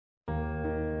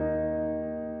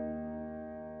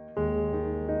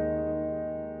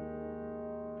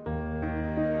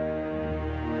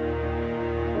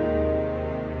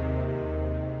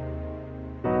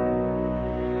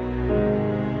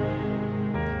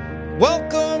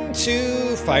Welcome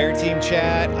to Fireteam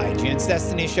Chat, IGN's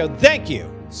Destiny show. Thank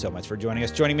you so much for joining us.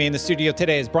 Joining me in the studio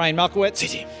today is Brian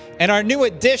Malkowitz and our new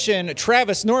addition,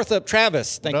 Travis Northup.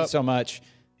 Travis, thank you so much.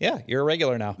 Yeah, you're a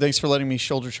regular now. Thanks for letting me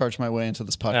shoulder charge my way into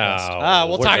this podcast.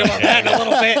 We'll talk about that in a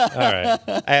little bit. All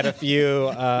right. I had a few.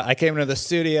 I came into the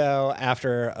studio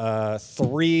after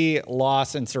 3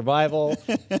 loss in survival.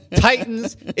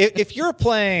 Titans, if you're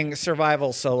playing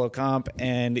survival solo comp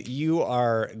and you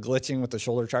are glitching with the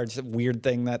shoulder charge, weird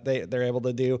thing that they're able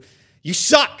to do, you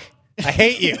suck. I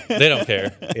hate you. They don't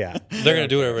care. Yeah. They're going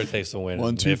to do whatever it takes to win.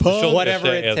 1-2 punch. Whatever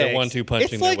it takes. They're 1-2 punching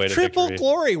it's their like way to triple victory.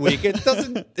 glory week. It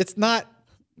doesn't, it's not,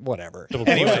 whatever.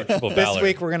 Anyway, Triple this Valor.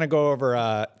 week we're going to go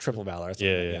over Triple Valor.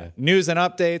 Yeah. News and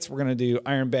updates. We're going to do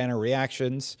Iron Banner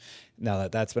reactions now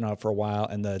that that's been out for a while.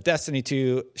 And the Destiny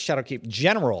 2 Shadowkeep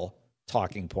general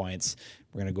talking points.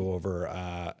 We're going to go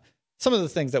over some of the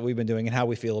things that we've been doing and how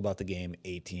we feel about the game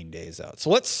 18 days out. So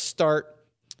let's start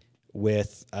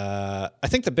with, I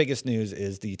think the biggest news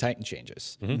is the Titan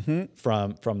changes from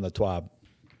the TWAB.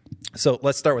 So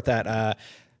let's start with that.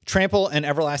 Trample and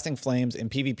Everlasting Flames in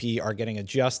PvP are getting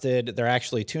adjusted. They're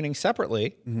actually tuning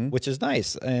separately, which is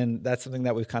nice. And that's something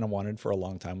that we've kind of wanted for a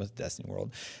long time with Destiny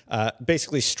World.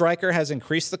 Basically, Striker has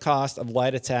increased the cost of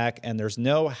light attack, and there's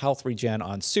no health regen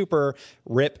on Super.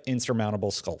 RIP Insurmountable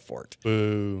Skull Fort.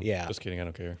 Boo. Yeah. Just kidding. I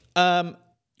don't care. I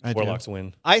do. Warlocks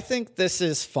win. I think this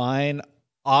is fine.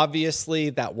 Obviously,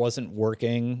 that wasn't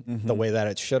working the way that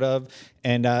it should have.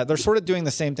 And they're sort of doing the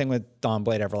same thing with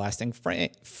Dawnblade Everlasting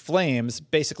Flames.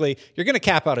 Basically, you're going to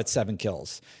cap out at 7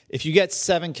 kills. If you get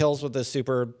 7 kills with this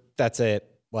super, that's it.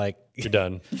 Like You're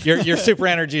done. your super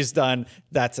energy's done.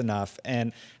 That's enough.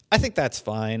 And I think that's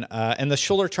fine. And the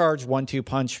shoulder charge 1-2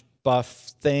 punch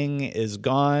buff thing is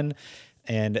gone.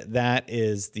 And that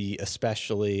is the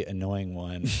especially annoying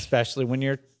one, especially when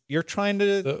you're trying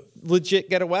to legit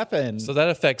get a weapon. So that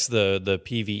affects the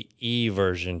PvE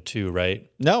version too,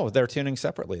 right? No, they're tuning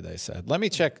separately, they said. Let me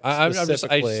check. I just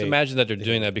specifically. imagine that they're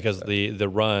doing that because the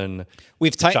run.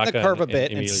 We've tightened the shotgun curve a and bit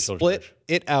and immediately shoulder split charge.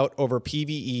 it out over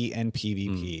PvE and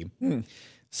PvP.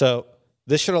 So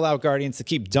this should allow Guardians to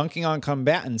keep dunking on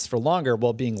combatants for longer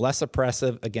while being less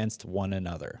oppressive against one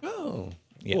another. Oh.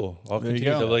 Yeah. Cool. I'll There you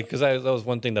continue go. to because that was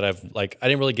one thing that I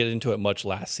didn't really get into it much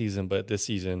last season, but this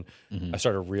season I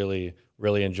started really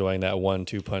enjoying that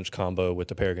 1-2 punch combo with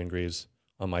the Peregrine Greaves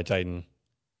on my Titan.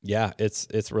 Yeah,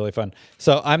 it's really fun.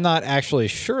 So I'm not actually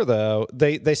sure though.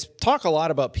 They talk a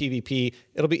lot about PvP.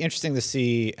 It'll be interesting to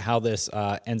see how this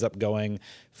ends up going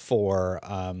for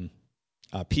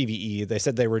PvE. They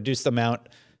said they reduced the amount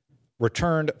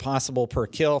returned possible per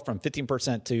kill from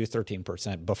 15% to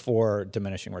 13% before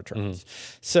diminishing returns.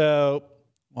 So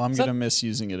Well, I'm going to miss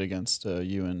using it against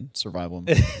you in survival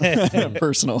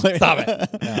personally. stop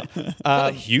it.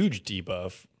 A huge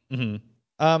debuff. 15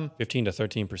 to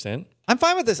 13%. I'm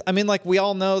fine with this. I mean, like, we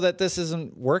all know that this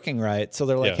isn't working right. So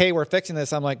they're like, Yeah. hey, we're fixing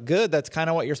this. I'm like, good. That's kind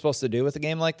of what you're supposed to do with a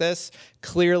game like this.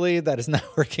 Clearly, that is not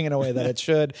working in a way that it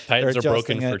should. Titans They're are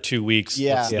broken adjusting for it. 2 weeks.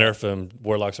 Yeah. Let's nerf them.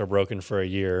 Warlocks are broken for a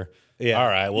year. Yeah. All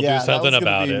right, we'll yeah, do something that was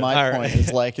gonna about be it. My All point right.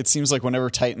 is like it seems like whenever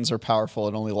Titans are powerful,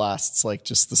 it only lasts like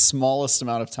just the smallest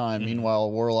amount of time. Meanwhile,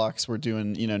 Warlocks were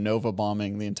doing Nova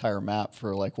bombing the entire map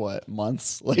for like what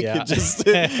months? Like Yeah.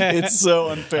 it's so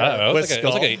unfair. I don't know, it, With was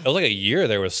like it was like a year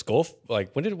there was Skull.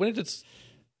 Like when did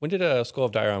Skull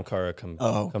of Dire Ahamkara come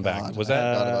back? God, Was I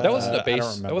forgot that about that wasn't that. a base? I don't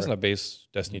That remember. wasn't a base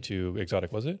Destiny 2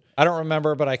 exotic, was it? I don't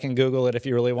remember, but I can Google it if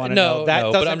you really want to know. That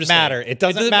but doesn't I'm just matter. saying, It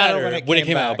doesn't matter when it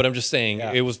came out. back. But I'm just saying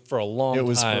it was for a long It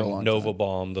was for a time. long Nova time.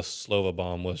 Bomb, the Slova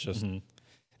Bomb was just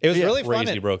It was really fun.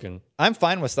 crazy and broken. I'm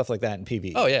fine with stuff like that in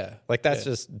PvE. Oh yeah, Like, that's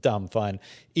just dumb fun.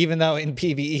 Even though in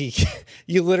PvE,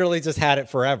 you literally just had it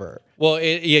forever. Well,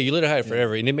 you literally had it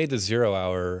forever, and it made the 0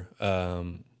 hour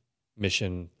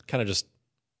mission kind of just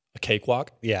a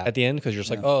cakewalk. Yeah. At the end, because you're just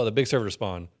like, oh, the big server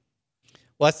spawn.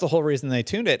 Well, that's the whole reason they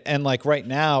tuned it. And like right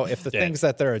now, if the Yeah. things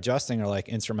that they're adjusting are like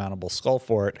Insurmountable Skull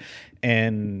Fort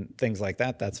and things like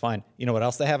that, that's fine. You know what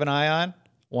else they have an eye on?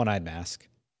 One-Eyed Mask.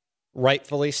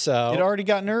 Rightfully so. It already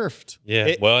got nerfed.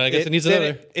 Yeah. well, I guess it needs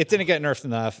another. It didn't get nerfed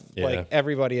enough. Yeah. Like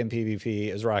everybody in PvP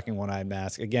is rocking One-Eyed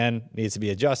Mask. Again, needs to be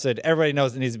adjusted. Everybody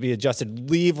knows it needs to be adjusted.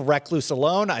 Leave Recluse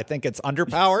alone. I think it's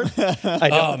underpowered. I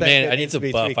don't Oh think man, it I need needs to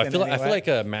be buff. tweaked I in feel any way. like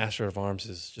a Master of Arms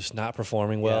is just not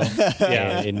performing well.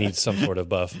 Yeah. And it needs some sort of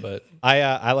buff. But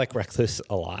I like Recluse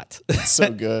a lot. It's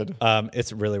so good.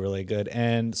 It's really, really good.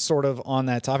 And sort of on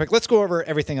that topic, let's go over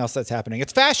everything else that's happening.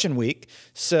 It's Fashion Week.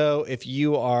 So if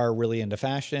you are really into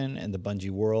fashion and the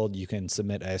Bungie world, you can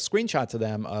submit a screenshot to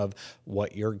them of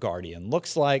what your Guardian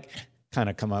looks like, kind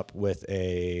of come up with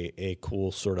a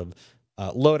cool sort of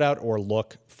loadout or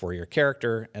look for your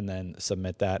character, and then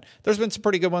submit that. There's been some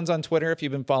pretty good ones on Twitter if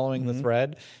you've been following the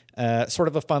thread. Sort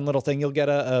of a fun little thing. You'll get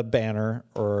a banner,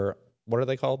 or what are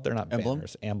they called? They're not Emblem?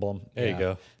 banners. Emblem. There you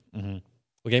go.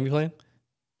 What game you playing?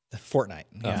 Fortnite.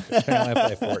 Yeah. Apparently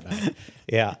I play Fortnite.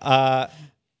 Yeah.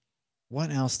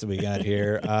 What else do we got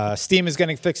here? Steam is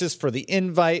getting fixes for the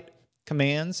invite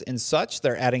commands and such.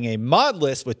 They're adding a mod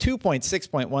list with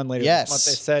 2.6.1 later Yes. this month.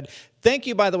 They said, thank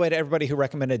you, by the way, to everybody who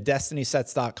recommended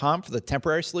DestinySets.com for the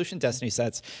temporary solution. Destiny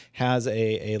Sets has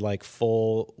a like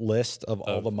full list of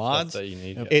all the mods that you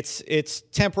need. It's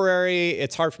temporary.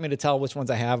 It's hard for me to tell which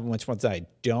ones I have and which ones I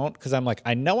don't, because I'm like,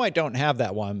 I know I don't have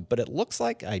that one, but it looks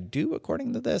like I do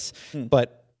according to this.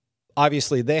 But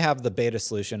obviously they have the beta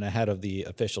solution ahead of the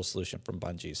official solution from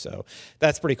Bungie. So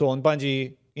that's pretty cool. And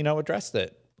Bungie, addressed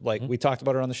it. Like we talked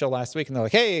about it on the show last week, and they're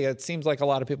like, "Hey, it seems like a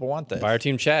lot of people want this."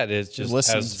 Fireteam Chat is just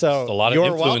has So a lot of you're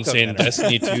influence welcome, in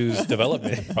Destiny 2's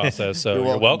development process. So you're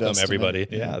welcome, welcome, Destiny. everybody.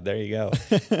 Yeah, there you go.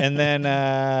 And then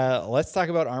let's talk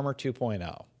about Armor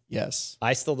 2.0. Yes.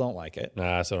 I still don't like it.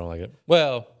 Nah, I still don't like it.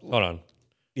 Well, hold on.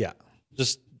 Yeah.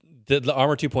 Just the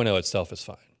Armor 2.0 itself is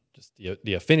fine. Just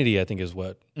the affinity, I think, is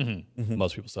what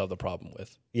most people still have the problem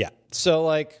with. Yeah. So,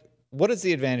 like, what is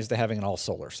the advantage to having an all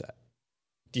solar set?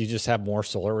 Do you just have more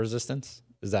solar resistance?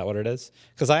 Is that what it is?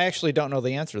 Because I actually don't know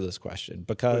the answer to this question.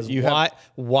 Because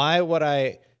why would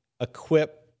I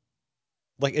equip?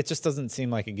 Like, it just doesn't seem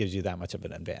like it gives you that much of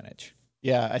an advantage.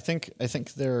 Yeah, I think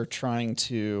they're trying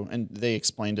to, and they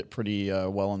explained it pretty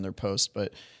well in their post,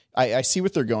 but I see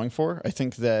what they're going for. I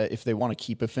think that if they want to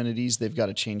keep affinities, they've got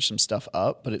to change some stuff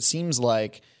up. But it seems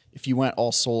like if you went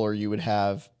all solar, you would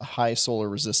have a high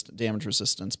solar damage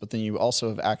resistance, but then you also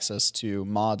have access to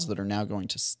mods that are now going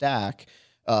to stack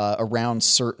around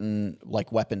certain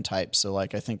like weapon types. So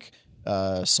like I think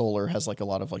solar has like a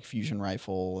lot of like fusion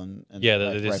rifle and Yeah,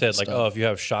 like, they rifle said like, stuff. oh, if you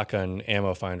have shotgun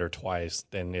ammo finder twice,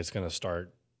 then it's going to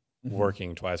start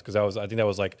working twice. Because I think that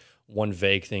was like one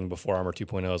vague thing before Armor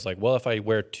 2.0. Is like, well, if I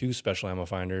wear 2 special ammo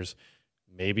finders,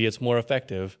 maybe it's more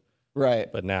effective.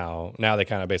 Right. But now they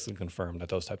kind of basically confirmed that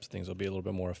those types of things will be a little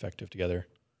bit more effective together.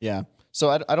 Yeah. So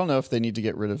I don't know if they need to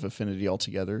get rid of affinity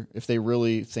altogether. If they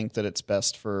really think that it's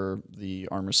best for the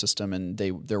armor system and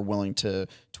they're willing to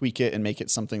tweak it and make it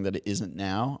something that it isn't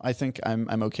now, I think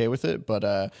I'm okay with it.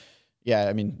 But yeah,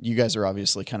 I mean, you guys are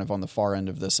obviously kind of on the far end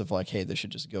of this of like, hey, they should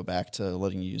just go back to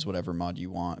letting you use whatever mod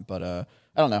you want. But I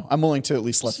don't know. I'm willing to at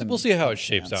least let them. We'll see how it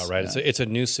shapes out, right? Yeah. It's a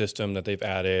new system that they've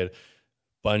added.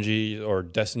 Bungie or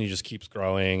Destiny just keeps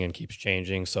growing and keeps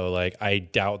changing. So like, I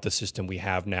doubt the system we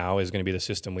have now is going to be the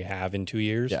system we have in 2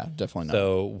 years. Yeah, definitely not.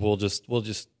 So we'll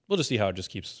just see how it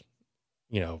just keeps,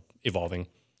 evolving.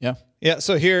 Yeah. Yeah.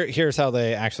 So here's how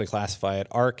they actually classify it.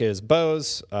 Arc is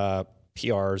bows,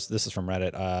 PRs. This is from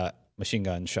Reddit. Machine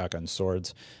guns, shotguns,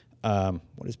 swords. What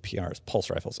is PRs?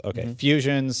 Pulse rifles. Okay.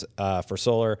 Fusions for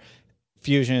solar.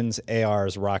 Fusions,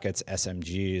 ARs, rockets,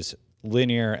 SMGs.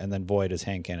 Linear, and then void is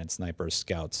hand cannon, snipers,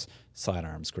 scouts,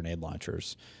 sidearms, grenade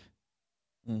launchers.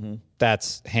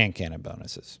 That's hand cannon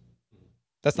bonuses.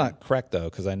 That's not correct though,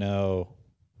 because I know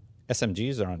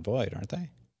SMGs are on void, aren't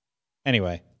they?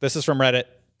 Anyway, this is from Reddit.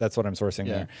 That's what I'm sourcing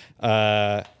there.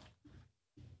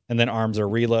 And then arms are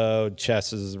reload,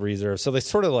 chest is reserve. So they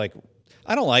sort of like,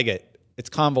 I don't like it. It's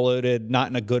convoluted, not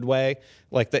in a good way.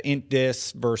 Like the int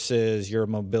dis versus your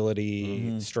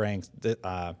mobility, strength,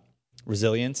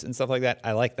 resilience and stuff like that.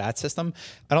 I like that system.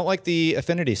 I don't like the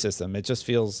affinity system. It just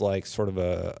feels like sort of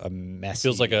a messy.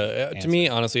 Feels like to me,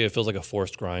 honestly, it feels like a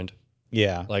forced grind.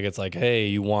 Yeah. Like it's like,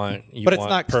 hey, but it's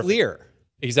not perfect. clear.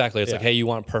 Exactly. It's like, hey, you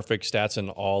want perfect stats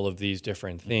in all of these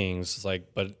different things. It's like,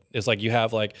 but it's like you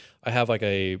have like, I have like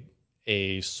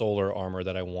a solar armor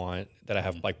that I want that I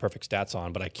have like perfect stats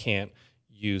on, but I can't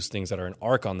use things that are an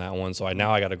arc on that one. So I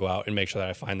got to go out and make sure that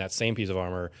I find that same piece of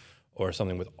armor or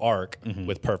something with arc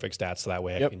with perfect stats, so that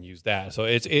way I can use that. So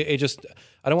it just,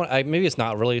 I don't want, maybe it's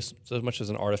not really so much as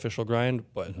an artificial grind,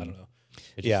 but I don't know.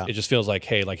 It just feels like,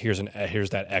 hey, like here's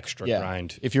that extra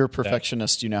grind. If you're a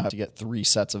perfectionist, you now have to get 3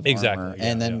 sets of armor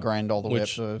and then grind all the way up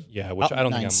to which I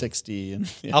don't 960.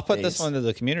 And I'll put this one to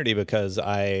the community because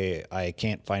I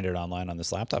can't find it online on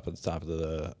this laptop at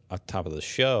the top of the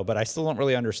show, but I still don't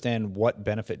really understand what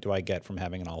benefit do I get from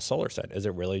having an all solar set. Is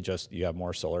it really just you have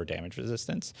more solar damage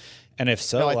resistance? And if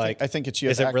so, I think it's you.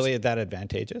 Is it really that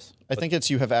advantageous? I think it's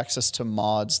you have access to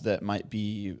mods that might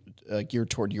be geared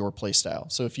toward your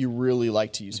playstyle. So if you really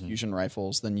like to use fusion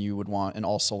rifles, then you would want an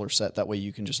all solar set. That way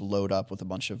you can just load up with a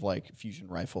bunch of like fusion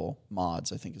rifle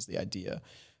mods, I think is the idea.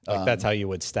 Like that's how you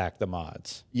would stack the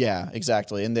mods. Yeah,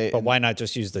 exactly. And But why not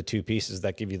just use the two pieces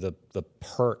that give you the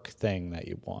perk thing that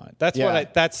you want? That's Yeah.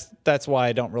 what that's why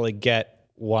I don't really get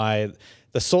why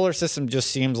the solar system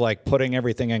just seems like putting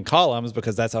everything in columns,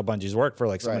 because that's how Bungie's worked for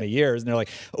like so many years. And they're like,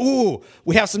 ooh,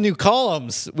 we have some new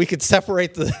columns. We could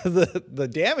separate the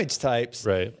damage types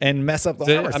and mess up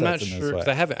the armor I'm not sets in this sure way.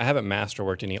 because I haven't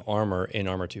masterworked any armor in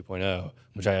Armor 2.0,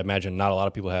 which I imagine not a lot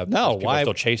of people have. No, People why are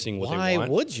still chasing what they Why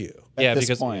want. would you? Yeah, this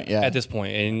because point, yeah. at this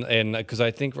point, and because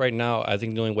I think right now, I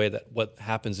think the only way that what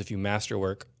happens if you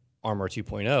masterwork Armor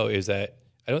 2.0 is that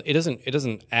it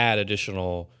doesn't add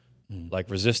additional like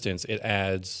resistance. It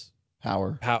adds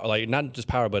power, like not just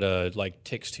power, but like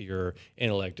ticks to your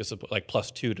intellect, discipline, like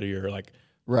 +2 to your like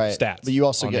stats. But you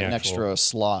also on get the an actual- extra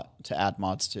slot to add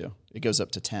mods to. It goes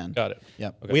up to 10. Got it.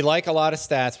 Yep. Okay. We like a lot of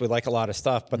stats. We like a lot of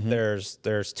stuff, but there's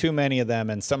too many of them,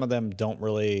 and some of them don't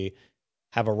really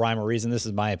have a rhyme or reason. This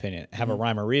is my opinion. Have a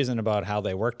rhyme or reason about how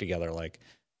they work together. Like,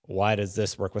 why does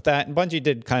this work with that? And Bungie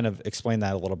did kind of explain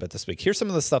that a little bit this week. Here's some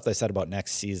of the stuff they said about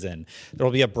next season. There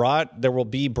will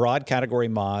be broad category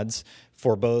mods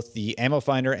for both the ammo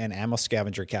finder and ammo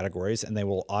scavenger categories, and they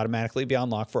will automatically be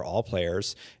unlocked for all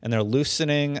players. And they're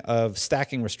loosening of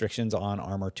stacking restrictions on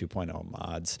Armor 2.0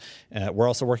 mods. We're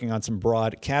also working on some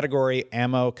broad category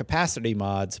ammo capacity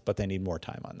mods, but they need more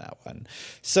time on that one.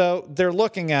 So they're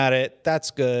looking at it.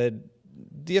 That's good.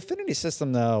 The affinity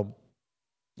system, though,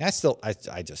 I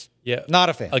just not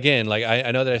a fan. Again, like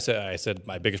I know that I said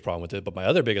my biggest problem with it, but my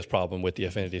other biggest problem with the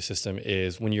affinity system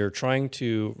is when you're trying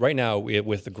to right now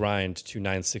with the grind to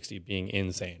 960 being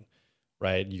insane,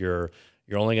 right? You're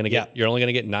only gonna get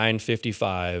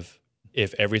 955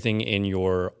 if everything in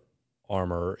your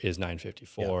armor is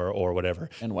 954 or whatever,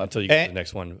 and what? until you get to the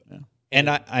next one. Yeah. And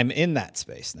I'm in that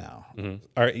space now.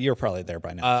 Or you're probably there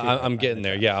by now. I'm getting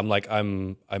there. Yeah, I'm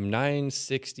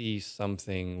 960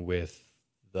 something with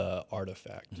the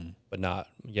artifact, but not.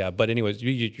 Yeah, but anyways,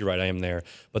 you're right. I am there.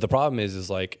 But the problem is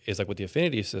like with the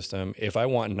affinity system. If I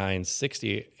want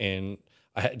 960, and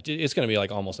it's going to be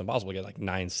like almost impossible to get like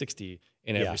 960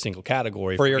 in every single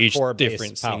category for your each core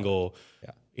different base power. single,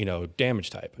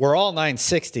 damage type. We're all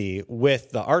 960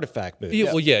 with the artifact boost. Yeah,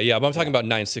 well, yeah. But I'm talking about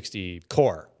 960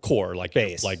 core, like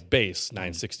base,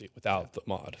 960 without the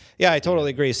mod. Yeah, I totally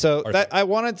agree. So that I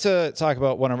wanted to talk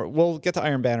about we'll get to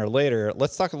Iron Banner later.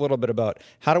 Let's talk a little bit about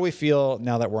how do we feel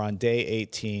now that we're on day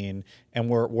 18 and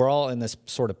we're all in this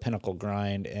sort of pinnacle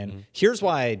grind. And here's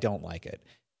why I don't like it.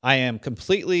 I am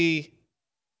completely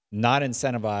not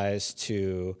incentivized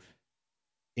to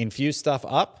infuse stuff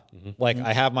up. Like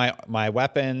I have my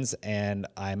weapons and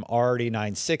I'm already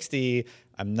 960.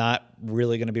 I'm not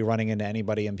really going to be running into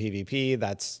anybody in PvP.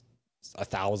 That's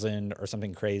 1,000 or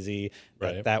something crazy.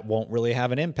 Right. That won't really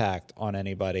have an impact on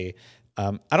anybody.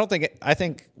 I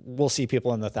think we'll see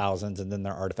people in the thousands and then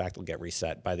their artifact will get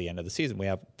reset by the end of the season. We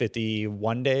have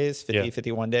 51 days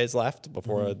left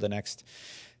before the next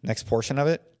portion of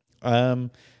it.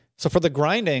 So for the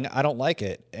grinding, I don't like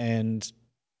it. And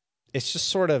it's just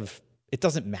sort of, it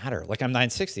doesn't matter. Like I'm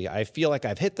 960. I feel like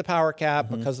I've hit the power cap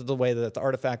because of the way that the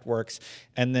artifact works.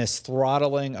 And this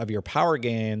throttling of your power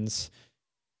gains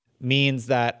means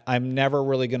that I'm never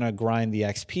really going to grind the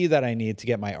XP that I need to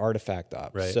get my artifact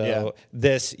up. Right. So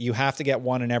you have to get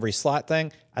one in every slot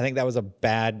thing. I think that was a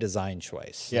bad design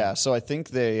choice. Yeah. So I think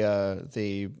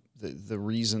the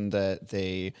reason that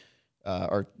they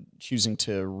are choosing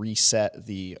to reset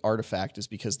the artifact is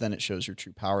because then it shows your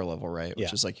true power level, right?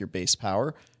 Which is like your base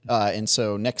power. And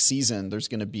so next season, there's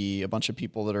going to be a bunch of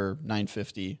people that are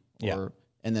 950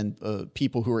 and then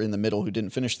people who are in the middle who didn't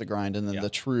finish the grind, and then the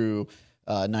true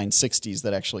 960s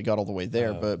that actually got all the way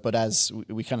there. But as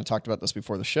we kind of talked about this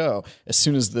before the show, as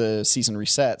soon as the season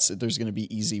resets, there's going to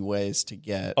be easy ways to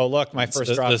get. Oh, look, my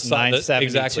first drop is 972.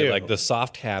 Exactly. Like the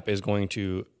soft cap is going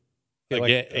to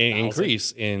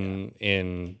increase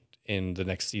in the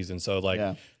next season. So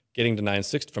getting to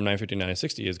 960 from 950 to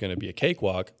 960 is going to be a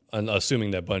cakewalk,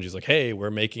 assuming that Bungie's like, hey,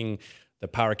 we're making the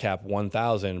power cap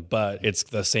 1,000, but it's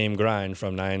the same grind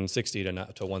from 960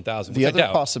 to 1,000. The other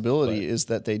possibility is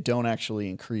that they don't actually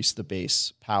increase the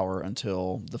base power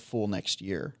until the full next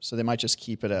year. So they might just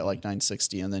keep it at like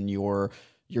 960, and then your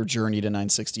journey to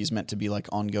 960 is meant to be like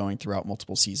ongoing throughout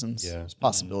multiple seasons. Yeah, it's a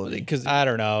possibility. Because I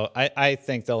don't know. I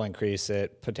think they'll increase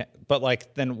it, but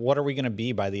like, then what are we going to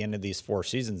be by the end of these 4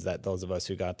 seasons that those of us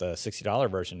who got the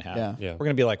 $60 version have? Yeah. We're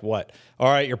going to be like, what? All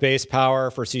right, your base power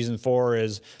for season 4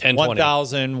 is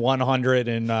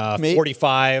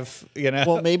 1,145.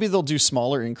 Well, maybe they'll do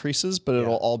smaller increases, but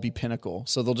it'll all be pinnacle.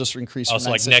 So they'll just increase from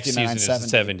 960 to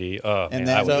 970. Oh, and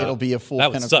then it'll be a full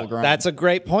pinnacle grind. That's a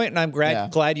great point, and I'm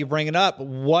glad you bring it up.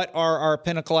 what are our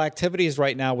pinnacle activities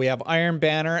right now? We have Iron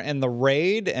Banner and the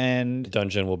raid and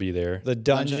Dungeon will be there. the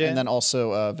dungeon. And then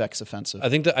also Vex Offensive. I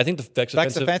think the Vex Vex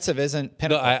offensive. offensive isn't No,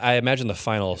 pinnacle. I imagine the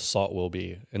final assault will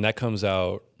be, and that comes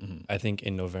out I think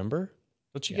in November.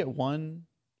 Don't you get one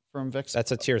from Vex?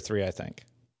 That's a tier 3, I think.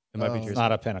 It might be. It's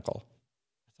not a pinnacle.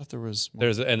 I thought there was more.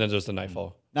 And then there's the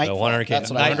Nightfall. Nightfall. The 100K.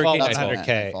 That's what I Nightfall, meant. That's what I 100K. meant.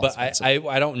 Nightfall. But That's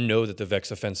I don't know that the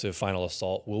Vex offensive final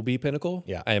assault will be pinnacle.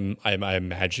 Yeah. I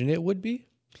imagine it would be.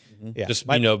 Yeah. Just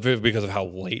because of how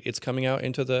late it's coming out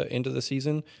into the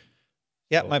season.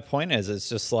 Yeah, my point is, it's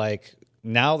just like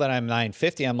now that I'm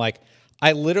 950, I'm like,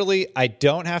 I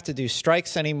don't have to do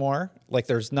strikes anymore. Like,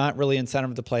 there's not really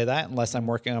incentive to play that unless I'm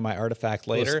working on my artifact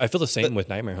later. I feel the same with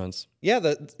Nightmare Hunts. Yeah,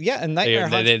 and Nightmare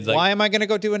They- Hunt. they, like- Why am I going to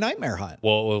go do a Nightmare Hunt?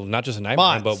 Well, not just a Nightmare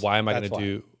Hunt, Mods. but why am I That's going to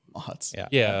do? Mods. Yeah.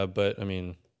 Yeah, but I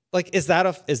mean, Like, is that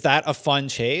a fun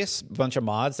chase? A bunch of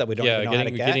mods that we don't even know how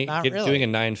to get? Not really. doing a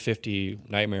 950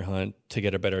 Nightmare Hunt to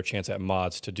get a better chance at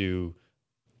mods to do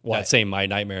that same My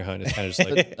Nightmare Hunt is kind of just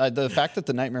like The fact that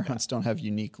the Nightmare Hunts don't have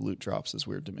unique loot drops is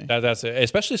weird to me. that's it.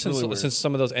 Especially Really weird. since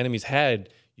some of those enemies had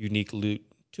unique loot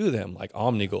to them, like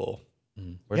Omnigul.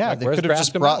 Yeah, they could have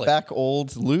just brought back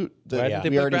old loot Why that didn't they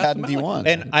we put already had in Grass D1.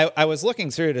 And I was looking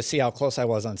through to see how close I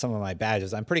was on some of my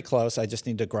badges. I'm pretty close. I just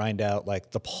need to grind out like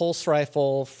the pulse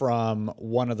rifle from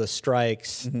one of the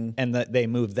strikes, and they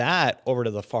move that over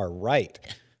to the far right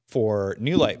for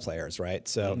New Light players, right?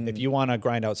 So if you want to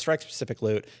grind out strike specific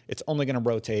loot, it's only going to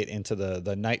rotate into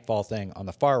the Nightfall thing on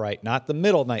the far right, not the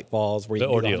middle Nightfalls where you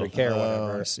The can do ordeal. 100K or Oh,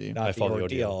 whatever. I see. Not Nightfall, the the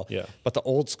ordeal, ordeal. Yeah. but the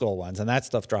old school ones, and that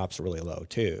stuff drops really low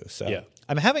too. So Yeah.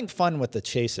 I'm having fun with the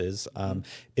chases.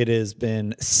 It has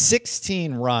been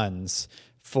 16 runs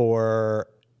for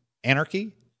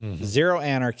Anarchy, 0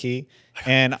 Anarchy,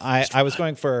 and I was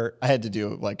going for. I had to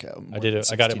do like I did it.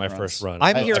 I got it my first run.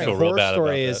 I'm I hearing feel real horror bad about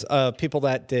stories that. of people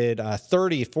that did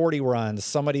 30, 40 runs.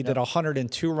 Somebody did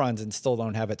 102 runs and still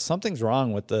don't have it. Something's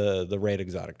wrong with the raid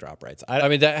exotic drop rates. I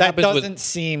mean, that happens with- doesn't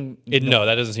seem. No,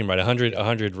 that doesn't seem right.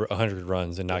 100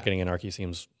 runs and not getting Anarchy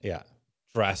seems Yeah.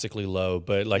 drastically low,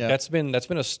 but like Yeah. that's been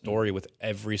a story with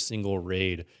every single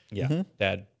raid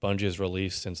that Bungie has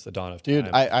released since the dawn of Dude,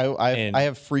 time. I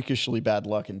have freakishly bad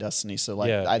luck in Destiny, so like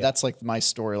that's like my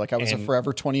story. Like I was a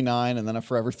forever 29 and then a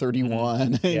forever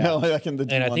 31. You know, like in the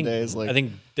and D1 days. Like I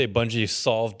think that Bungie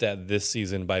solved that this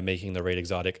season by making the raid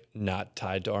exotic not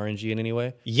tied to RNG in any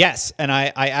way. Yes, and I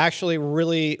actually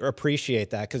really appreciate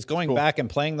that because going back and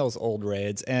playing those old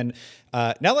raids, and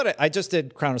now that I just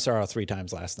did Crown of Sorrow 3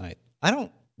 times last night, I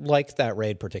don't like that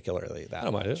raid particularly that I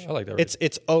don't much. mind it. I like that raid.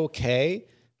 It's okay,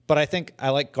 but I think I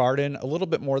like Garden a little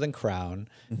bit more than Crown,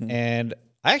 and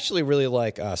I actually really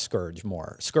like Scourge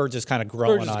more. Scourge is kind of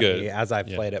growing is on good. me as I've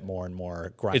played it more and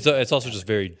more. It's also just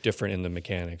very different in the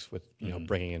mechanics with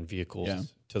bringing in vehicles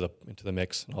into the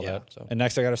mix and all that. So And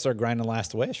next, I got to start grinding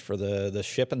Last Wish for the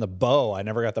ship and the bow. I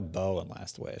never got the bow in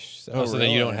Last Wish. So, so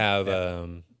then you don't have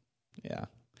yeah,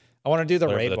 I want to do the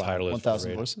whatever raid the one. title is. for the 1,000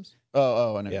 raid. voices.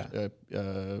 Oh, I know.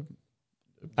 Yeah.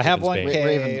 I have Ravensbane.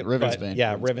 1K, Ravensbane. but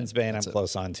yeah, Ravensbane. I'm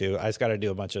close on to. I just got to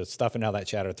do a bunch of stuff, and now that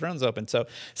Shattered Throne's open, so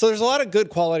there's a lot of good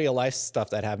quality of life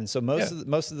stuff that happens. So most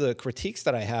of the critiques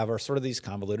that I have are sort of these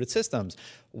convoluted systems.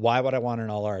 Why would I want an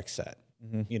all arc set?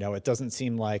 You know, it doesn't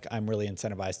seem like I'm really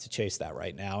incentivized to chase that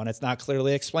right now, and it's not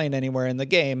clearly explained anywhere in the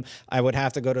game. I would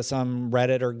have to go to some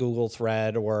Reddit or Google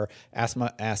thread or ask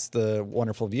the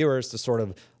wonderful viewers to sort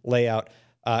of lay out.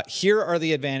 Here are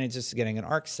the advantages to getting an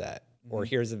arc set, or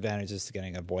here's the advantages to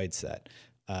getting a void set.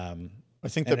 I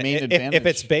think the And main if advantage.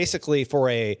 it's basically for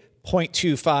a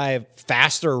 0.25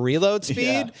 faster reload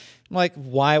speed, I'm like,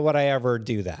 why would I ever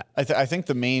do that? I think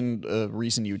the main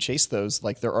reason you would chase those,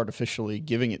 like they're artificially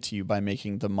giving it to you by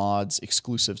making the mods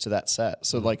exclusive to that set.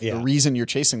 So like the reason you're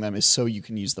chasing them is so you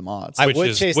can use the mods. I Which would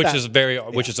is chase which that. is very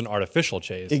which is an artificial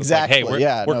chase. It's Exactly, Like, hey,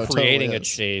 yeah, we're no, it totally creating a is.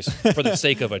 chase for the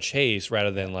sake of a chase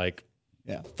rather than like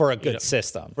For a good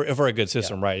system. for a good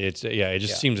system, right? It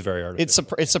just seems very artificial.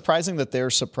 It's surprising that they're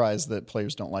surprised that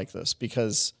players don't like this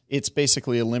because it's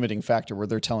basically a limiting factor where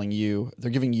they're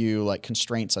giving you like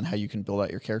constraints on how you can build out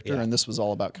your character, and this was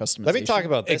all about customization. Let me talk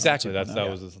about this. Exactly. That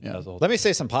was the whole. Let me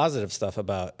say some positive stuff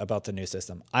about the new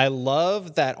system. I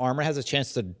love that armor has a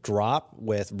chance to drop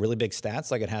with really big stats,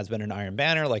 like it has been in Iron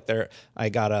Banner. Like I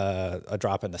got a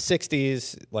drop in the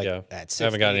 60s. Like at 60. I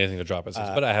haven't gotten anything to drop it since,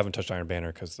 but I haven't touched Iron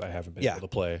Banner because I haven't been able to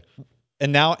play.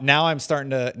 And now I'm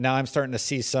starting to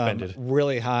see some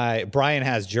really high. Brian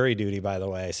has jury duty, by the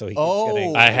way, so he keeps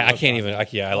getting. I can't even. I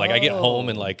get home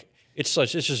and like it's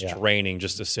just draining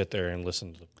just to sit there and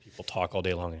listen to people talk all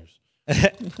day long.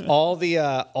 all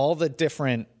the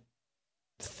different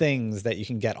things that you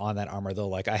can get on that armor though.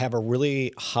 Like I have a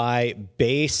really high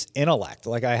base intellect.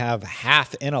 Like I have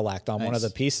half intellect on one of the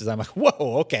pieces. I'm like,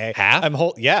 whoa, okay. Half?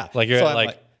 Yeah. Like you're So at I'm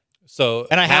like, so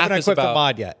and I half haven't is equipped the about-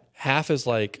 mod yet. Half is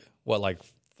like what, like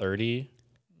 30,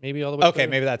 maybe all the way. Okay,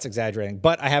 through? maybe that's exaggerating,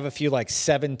 but I have a few like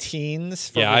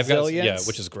 17s for Yeah, I've got- resilience. yeah,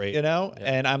 which is great. You know,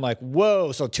 and I'm like,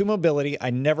 whoa. So 2 mobility. I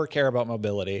never care about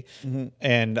mobility,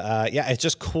 and yeah, it's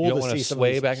just cool You don't to want see to some of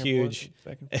sway these back and huge, forth.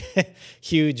 Back and forth.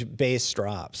 huge base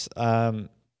drops.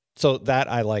 So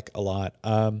that I like a lot.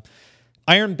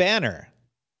 Iron Banner,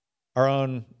 our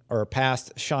own or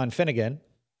past Sean Finnegan,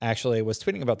 actually was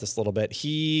tweeting about this a little bit.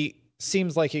 He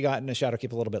seems like he got into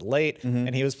Shadowkeep a little bit late,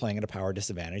 and he was playing at a power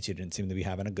disadvantage. He didn't seem to be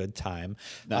having a good time.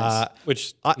 Nice.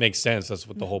 Which makes sense. That's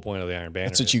what the whole point of the Iron Banner.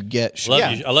 That's what is. you get.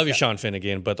 I love you, Sean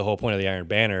Finnegan. But the whole point of the Iron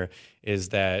Banner is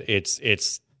that it's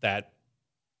that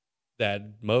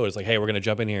mode. It's like, hey, we're going to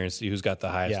jump in here and see who's got the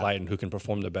highest Yeah. light and who can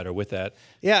perform the better with that.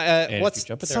 Yeah, if what's you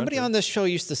jump in there somebody under- on this show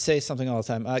used to say something all the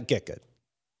time. Get good.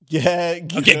 Yeah.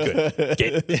 Get good.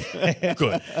 Get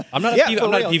good. I'm not a, Yeah, PV, for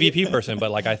I'm not a real. PvP person, but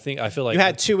like I feel like You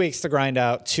had 2 weeks to grind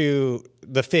out to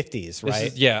the 50s,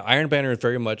 right? Iron Banner is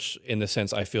very much in the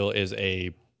sense I feel is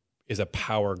a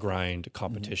power grind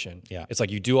competition. Yeah. It's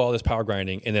like you do all this power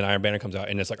grinding and then Iron Banner comes out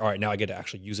and it's like, all right, now I get to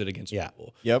actually use it against Yeah.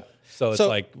 people. Yep. So it's So-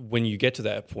 like when you get to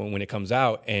that point when it comes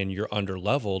out and you're under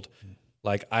leveled,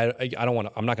 like I'm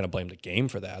not going to blame the game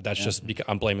for that. That's just because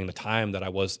I'm blaming the time that I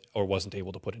was or wasn't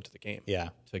able to put into the game. Yeah.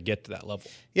 To get to that level.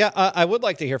 Yeah, I would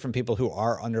like to hear from people who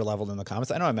are underleveled in the comments.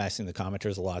 I know I'm asking the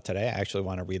commenters a lot today. I actually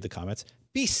want to read the comments.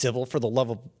 Be civil for the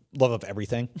love of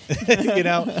everything. You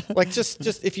know, like just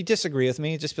if you disagree with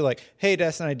me, just be like, hey,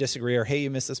 Destin, I disagree, or hey, you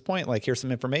missed this point. Like, here's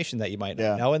some information that you might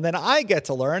not know, and then I get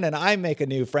to learn and I make a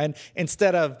new friend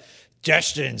instead of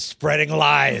Justin spreading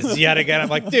lies yet again. I'm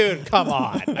like, dude, come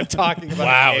on. I'm talking about.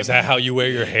 Wow, is that how you wear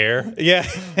your hair? Yeah.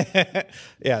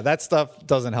 Yeah, that stuff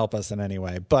doesn't help us in any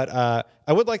way. But I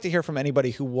would like to hear from anybody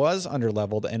who was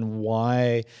underleveled and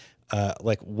why,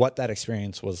 like what that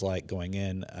experience was like going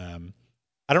in.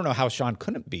 I don't know how Sean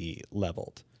couldn't be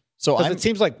leveled. So Because it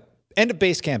seems like end of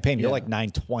base campaign, you're Yeah. like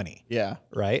 920. Yeah.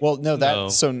 Right? Well, no, No.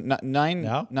 so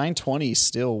 920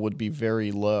 still would be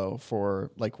very low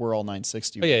for like we're all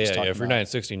 960. Oh, we were yeah. just talking If you're about.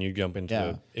 960 and you jump into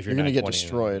Yeah. if You're you're gonna get 920 and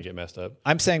destroyed. you get messed up.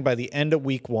 I'm saying by the end of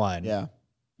week 1, Yeah.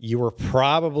 you were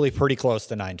probably pretty close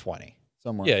to 920.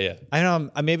 Somewhere. Yeah. I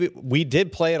know. Maybe we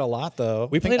did play it a lot though.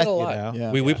 We played it a you lot.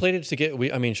 know? Yeah. We played it to get.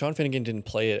 I mean, Sean Finnegan didn't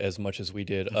play it as much as we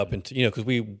did up until because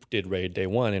we did raid day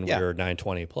 1 and Yeah. we were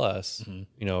 920 plus.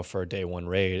 For a day 1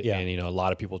 raid, Yeah. and a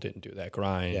lot of people didn't do that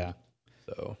grind. Yeah.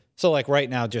 So like right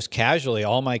now, just casually,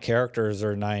 all my characters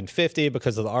are 950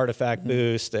 because of the artifact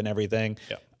boost and everything.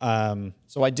 Yeah.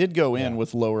 So I did go in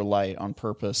with lower light on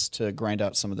purpose to grind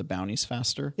out some of the bounties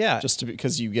faster. Yeah. Just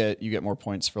because you get more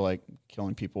points for like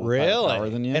killing people with Really? higher power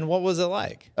than you. And what was it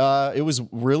like? It was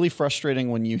really frustrating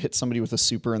when you hit somebody with a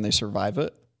super and they survive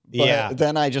it. But Yeah.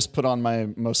 then I just put on my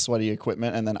most sweaty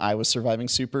equipment and then I was surviving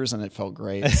supers and it felt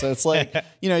great. So it's like,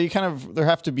 you kind of, there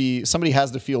have to be, somebody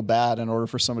has to feel bad in order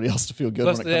for somebody else to feel good.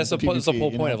 that's, when it comes that's to the, that's the PvP,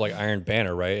 whole you point know? of like Iron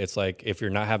Banner, right? It's like if you're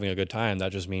not having a good time,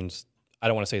 that just means I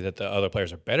don't want to say that the other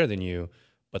players are better than you,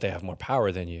 but they have more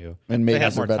power than you. And maybe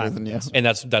have they're more better time, than you. yes. And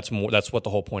that's what the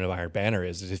whole point of Iron Banner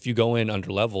is if you go in under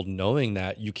leveled knowing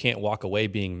that you can't walk away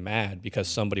being mad because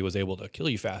somebody was able to kill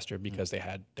you faster because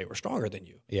they were stronger than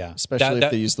you. Yeah. Especially that-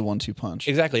 if they use the 1-2 punch.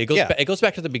 Exactly. It goes Yeah. it goes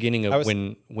back to the beginning of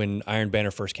was- when Iron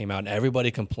Banner first came out and everybody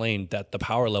complained that the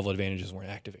power level advantages weren't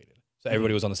activated. So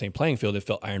everybody was on the same playing field. It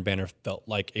felt Iron Banner felt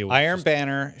like it was Iron just-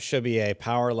 Banner should be a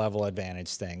power level advantage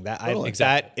thing. That I think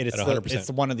Exactly. that At 100%. it's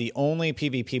one of the only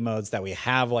PvP modes that we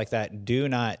have like that. Do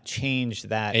not change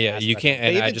that. Yeah, you aspect. can't- They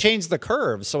and I even just- change the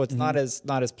curve, so it's not as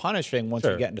punishing once you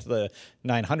Sure. get into the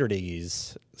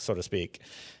 900s, so to speak.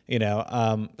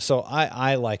 So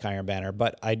I like Iron Banner,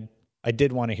 but I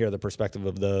did want to hear the perspective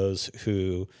of those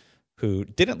who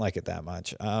didn't like it that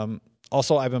much.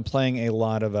 Also, I've been playing a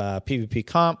lot of PvP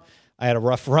comp. I had a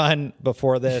rough run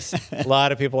before this. A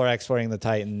lot of people are exporting the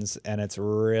Titans, and it's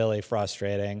really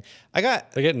frustrating. They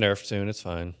get nerfed soon. It's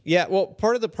fine. Yeah, well,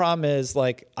 part of the problem is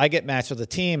like I get matched with a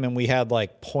team, and we had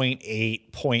like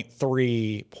 0.8,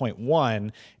 0.3,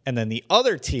 0.1, and then the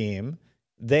other team,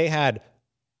 they had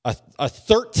a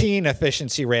 13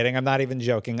 efficiency rating. I'm not even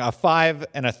joking. A 5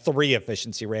 and a 3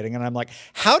 efficiency rating, and I'm like,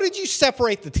 how did you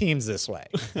separate the teams this way?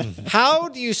 How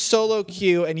do you solo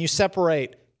queue and you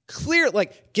separate clear.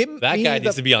 Like, give That me guy the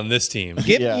needs to be on this team.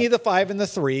 Give Yeah. me the 5 and the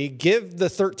 3. Give the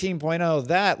 13.0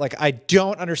 that. Like, I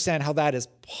don't understand how that is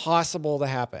possible to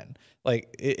happen.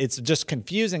 Like, it's just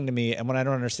confusing to me. And when I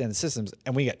don't understand the systems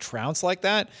and we get trounced like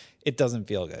that, it doesn't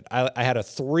feel good. I had a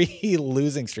 3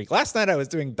 losing streak. Last night I was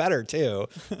doing better too.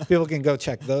 People can go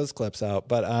check those clips out.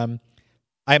 But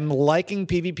I'm liking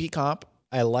PvP comp.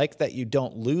 I like that you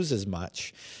don't lose as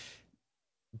much.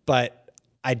 But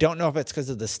I don't know if it's because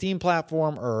of the Steam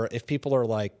platform or if people are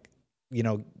like,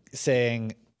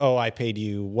 saying, oh, I paid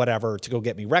you whatever to go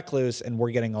get me Recluse, and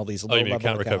we're getting all these low Oh, you mean level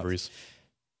account accounts. recoveries?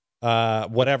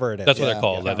 Whatever it is. That's what Yeah, they're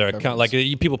called. yeah. They're account, like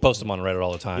people post them on Reddit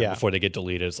all the time Yeah. before they get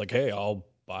deleted. It's like, hey, I'll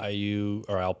buy you,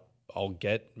 or I'll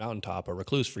get Mountaintop or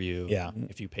Recluse for you. Yeah.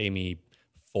 If you pay me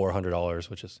 $400,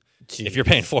 which is if you're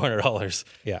paying $400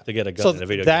 Yeah. to get a gun So in a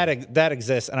video game. that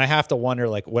exists, and I have to wonder,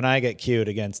 like, when I get queued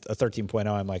against a 13.0,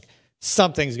 I'm like,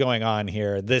 something's going on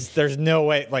here. There's no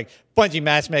way. Like, Bungie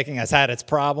matchmaking has had its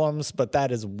problems, but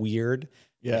that is weird.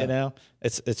 Yeah.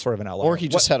 It's sort of an outlier. Or he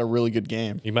just had a really good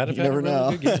game. You might have You had never a really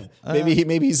know. good game.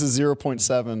 maybe he's a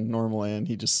 0.7 normally, and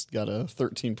he just got a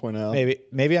 13.0.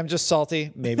 maybe I'm just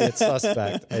salty. Maybe it's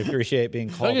suspect. I appreciate being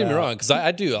called Don't get me out. wrong, because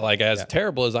I do like as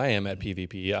terrible as I am at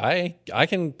PvP, I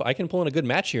can pull in a good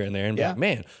match here and there and be Yeah. like,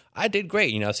 man, I did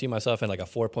great. I see myself in like a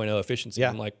 4.0 efficiency. Yeah.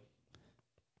 I'm like,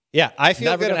 Yeah, I feel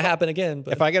never good gonna happen again.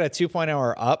 But if I get a 2.0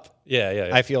 or up. yeah.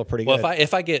 I feel pretty well, good.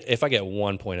 if I get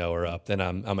 1.0 or up, then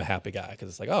I'm a happy guy because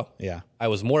it's like, oh, Yeah. I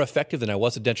was more effective than I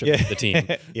was a detriment to the team.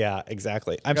 Yeah,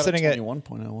 exactly. I'm Got sitting a at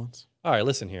 21.0 once. All right,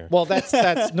 listen here. well, that's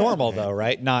normal though,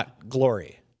 right? Not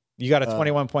glory. You got a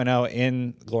 21.0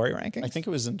 in glory rankings? I think it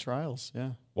was in trials.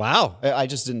 Yeah, Wow, I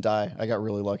just didn't die. I got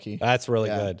really lucky. that's really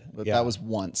Yeah, good. But Yeah, that was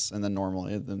once, and then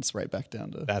normally, then it's right back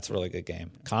down to that's a really good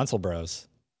game. Console Bros.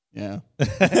 yeah.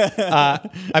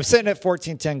 I'm sitting at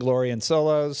 1410 glory in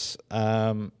solos.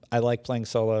 I like playing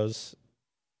solos.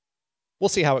 We'll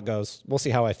see how it goes. We'll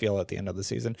see how I feel at the end of the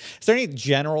season. Is there any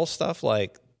general stuff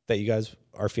like that you guys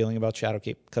are feeling about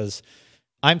Shadowkeep? Because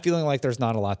I'm feeling like there's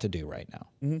not a lot to do right now.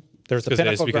 Mm-hmm. There's the Because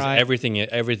pinnacle grind.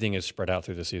 everything is spread out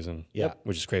through the season. Yeah.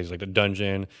 Which is crazy. Like the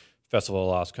dungeon, Festival of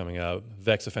Lost coming up,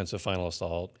 Vex Offensive Final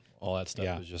Assault, all that stuff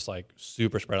Yeah. is just like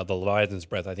super spread out. The Leviathan's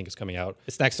Breath, I think, is coming out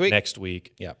It's next week. next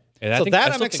week. Yeah. And So I that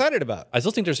I'm still think- excited about. I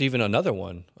still think there's even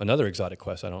another exotic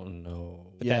quest. I don't know.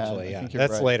 Potentially, I yeah. think you're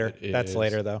That's right. later. It That's is.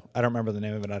 later though. I don't remember the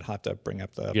name of it. I'd have to bring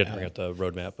up the. You have to bring up the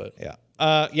roadmap, but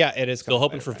Yeah. Yeah. It is. still coming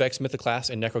hoping later, for right? Vex Mythoclast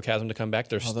and Necrochasm to come back.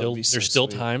 There's that still would be so there's still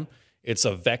sweet. time. It's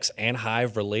a Vex and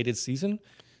Hive related season,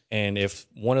 and if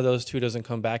one of those two doesn't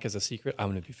come back as a secret, I'm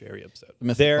going to be very upset. The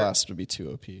Mythic There- Blast would be too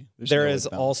OP. There's There no way is to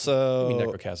balance also. I mean,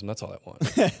 Necrochasm. That's all I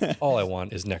want. All I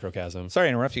want is Necrochasm. Sorry to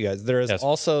interrupt you guys. There is Yes.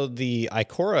 also the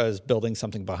Ikora is building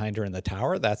something behind her in the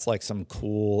tower. That's like some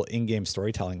cool in-game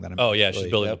storytelling that I'm. Oh, yeah, she's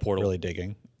building a portal. Really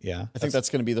digging. Yeah. I think that's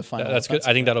going to be the final. That's good. offensive.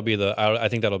 I think that'll be I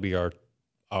think that'll be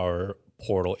our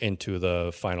portal into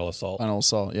the final assault. Final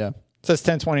assault. Yeah. It says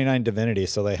 1029 Divinity,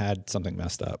 so they had something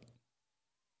messed up.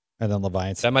 And then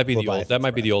Leviathan. That might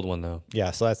be the old one though.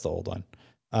 Yeah, so that's the old one.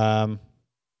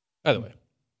 Either way,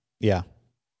 Yeah.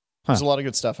 There's a lot of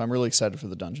good stuff. I'm really excited for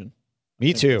the dungeon. Me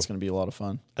I think too. It's going to be a lot of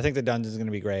fun. I think the dungeon is going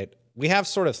to be great. We have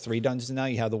sort of 3 dungeons now.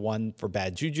 You have the one for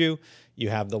bad juju. You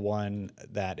have the one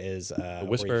that is where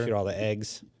whisper. you shoot all the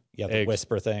eggs. You have the Eggs.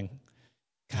 whisper thing.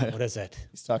 God, what is it?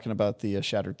 He's talking about the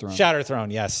Shattered Throne. Shatter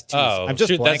Throne. Yes. Jeez. oh, I'm just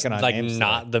shoot, that's blanking on like names.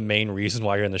 not the main reason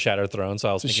why you're in the Shattered Throne. So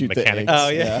I was To thinking shoot the mechanics. eggs. Oh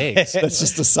yeah. Eggs. That's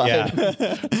just a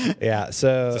side. Yeah.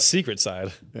 So The secret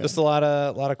side. just a lot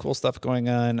of cool stuff going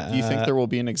on. Do you think there will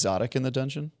be an exotic in the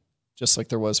dungeon? Just like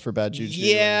there was for Bad Juju?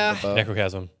 Yeah. and the bow?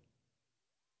 Necrochasm.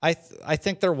 I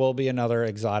think there will be another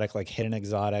exotic, like hidden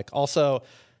exotic. Also,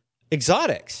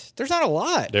 exotics. There's not a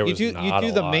lot. There you was do not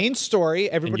a the lot. main story.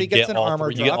 Everybody you gets get an all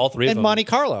armor three- you drop. get all 3 of and them. Monte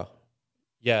Carlo.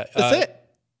 Yeah, That's it.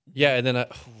 Yeah, and then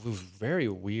it was very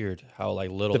weird how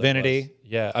like little that Divinity.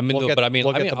 was. Yeah, I mean, We'll get- but I mean,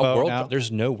 we'll get the bow world. now.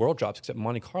 There's no world drops except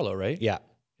Monte Carlo, right? Yeah.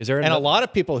 Is there And a another- lot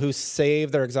of people who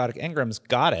saved their exotic engrams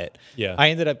got it. Yeah. I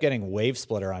ended up getting Wave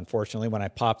Splitter, unfortunately, when I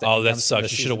popped the Oh, that engrams from the sucks. You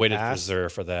should season have waited pass. for Zer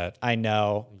for that. I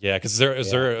know. Yeah, because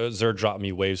Zer dropped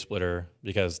me Wave Splitter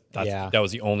because that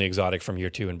was the only exotic from year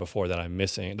 2 and before that I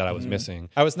was missing.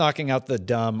 I was knocking out the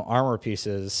dumb armor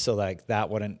pieces so like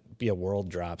that wouldn't be a world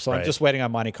drop. So I'm Right. just waiting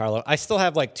on Monte Carlo. I still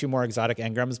have like 2 more exotic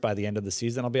engrams by the end of the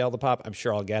season I'll be able to pop. I'm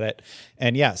sure I'll get it.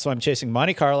 And yeah, so I'm chasing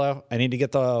Monte Carlo. I need to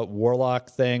get the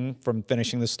Warlock thing from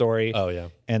finishing the story. Oh yeah,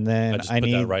 And then I just I put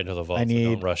need that right into the vault. I so need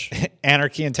don't rush.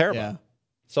 Anarchy and Terra. Yeah.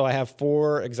 So I have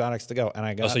 4 exotics to go and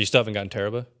I got Oh, so you still haven't gotten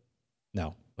Teraba?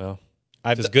 no. Well,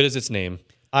 I've it's as good as its name.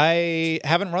 I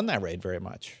haven't run that raid very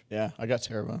much. Yeah, I got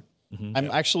Terra. Mm-hmm.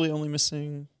 I'm actually only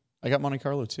missing I got Monte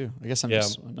Carlo too. I guess I'm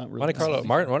not really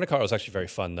Monte Carlo is actually very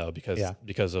fun though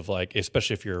because of like,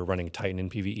 especially if you're running Titan in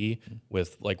PvE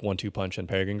with like 1-2 punch and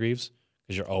Peregrine Greaves,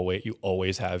 because you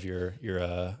always have your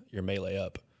melee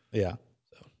up. Yeah.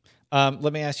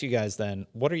 Let me ask you guys then,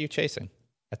 what are you chasing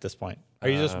at this point? Are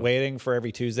you just waiting for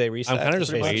every Tuesday reset? I'm kind of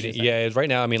just waiting. Yeah, right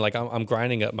now, I mean, like I'm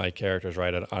grinding up my characters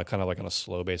right at kind of like on a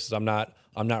slow basis. I'm not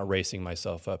racing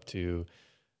myself up to.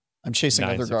 I'm chasing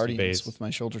other guardians base with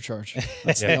my shoulder charge.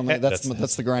 That's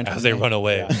the grind as they run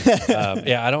away.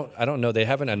 I don't know. They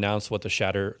haven't announced what the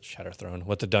Shatter Throne,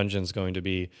 what the dungeon's going to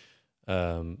be.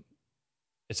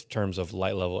 It's in terms of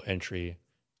light level entry.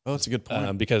 Oh, that's a good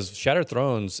point. Because Shattered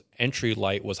Throne's entry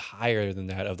light was higher than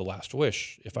that of the Last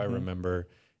Wish, if I remember,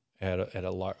 at a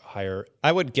lot higher.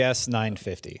 I would guess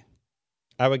 950.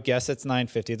 I would guess it's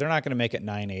 950. They're not going to make it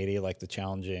 980 like the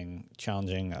challenging.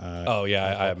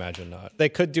 I imagine not. They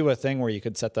could do a thing where you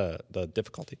could set the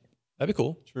difficulty. That'd be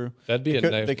cool. True. That'd be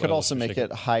They could also make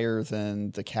it higher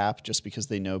than the cap just because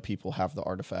they know people have the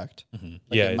artifact.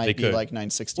 It might be like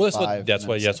 965. Well,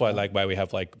 that's why we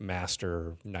have like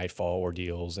Master Nightfall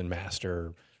ordeals and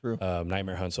Master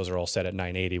Nightmare Hunts. Those are all set at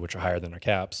 980, which are higher than our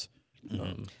caps.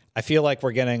 I feel like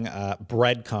we're getting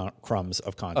breadcrumbs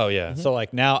of content. Oh yeah. So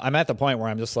like now I'm at the point where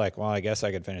I'm just like, well, I guess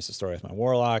I could finish the story with my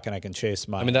Warlock and I can chase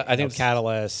my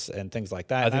catalysts and things like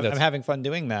that. I'm having fun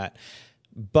doing that.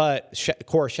 But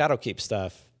core Shadowkeep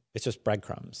stuff, it's just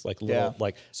breadcrumbs. Like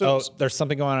there's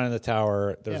something going on in the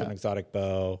tower. There's an exotic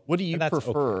bow. What do you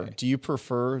prefer? Okay. Do you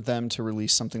prefer them to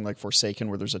release something like Forsaken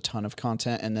where there's a ton of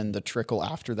content and then the trickle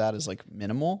after that is like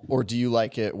minimal? Or do you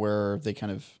like it where they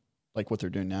kind of like what they're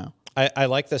doing now? I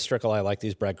like this trickle. I like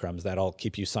these breadcrumbs that'll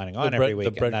keep you signing on every week.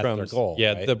 The breadcrumbs, and that's their goal.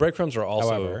 Yeah, right? The breadcrumbs are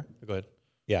also. However, go ahead.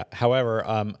 Yeah.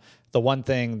 However, the one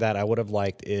thing that I would have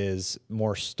liked is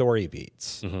more story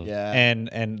beats. Yeah.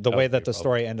 And the way that the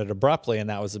story ended abruptly, and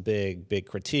that was a big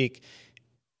critique.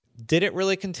 Did it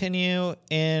really continue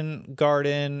in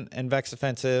Garden and Vex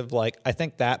Offensive? Like, I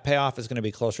think that payoff is going to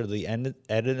be closer to the end of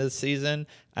the season.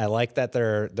 I like that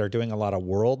they're doing a lot of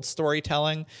world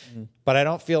storytelling, but I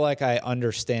don't feel like I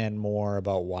understand more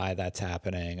about why that's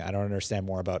happening. I don't understand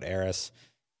more about Eris.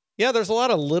 Yeah, there's a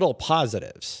lot of little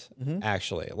positives,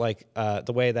 actually. Like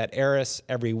the way that Eris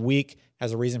every week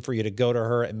has a reason for you to go to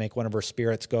her and make one of her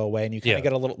spirits go away, and you kind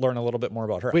of learn a little bit more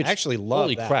about her. I actually love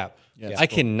holy that. Crap. Yeah, I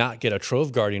cannot get a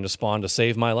Trove Guardian to spawn to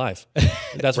save my life.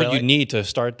 That's what you need to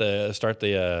start the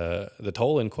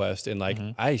Tolan quest. And like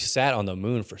I sat on the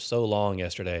moon for so long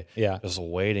yesterday, just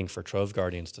waiting for Trove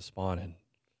Guardians to spawn in.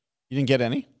 You didn't get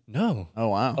any? No. Oh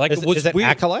wow. Like is it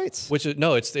acolytes?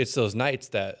 It's those knights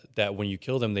that when you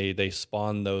kill them they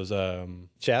spawn those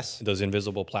chests, those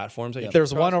invisible platforms.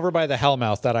 There's one over by the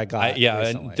Hellmouth that I got.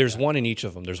 And there's one in each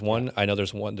of them. There's one. I know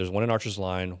there's one in Archer's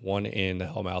Line, one in the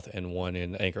Hellmouth, and one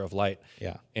in Anchor of Light.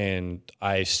 Yeah. And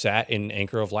I sat in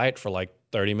Anchor of Light for like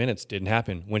 30 minutes. Didn't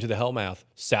happen. Went to the Hellmouth.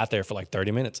 Sat there for like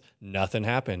 30 minutes. Nothing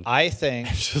happened. I think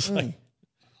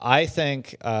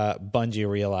Bungie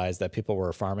realized that people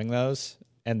were farming those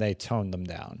and they toned them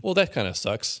down. Well, that kind of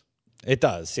sucks. It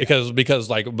does. Yeah. Because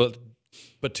like, but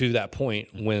to that point,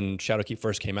 when Shadowkeep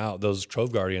first came out, those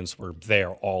Trove Guardians were there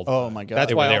all the time. Oh my God.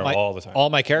 That's why they were there all the time. All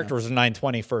my characters were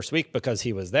 920 first week because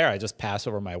he was there. I just pass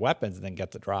over my weapons and then get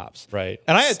the drops. Right.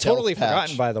 And I had totally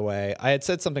forgotten, by the way, I had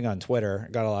said something on Twitter,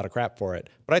 got a lot of crap for it,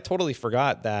 but I totally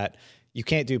forgot that you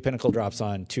can't do pinnacle drops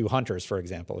on 2 hunters, for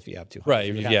example, if you have 2 hunters. Right.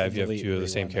 If you have 2 of the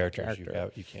same characters,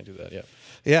 you can't do that.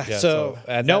 Yeah. So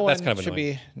no one that's kind of should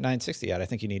be 960 yet. I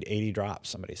think you need 80 drops,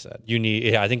 somebody said.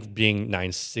 I think being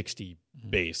 960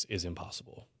 base is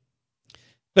impossible.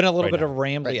 Been a little bit of a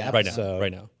rambly episode.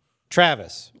 Right now.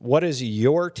 Travis, what is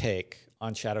your take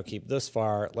on Shadowkeep this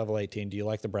far, level 18? Do you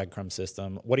like the breadcrumb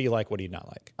system? What do you like? What do you not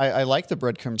like? I like the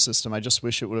breadcrumb system. I just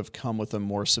wish it would have come with a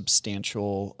more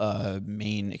substantial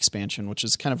main expansion, which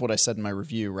is kind of what I said in my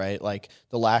review, right? Like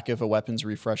the lack of a weapons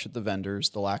refresh at the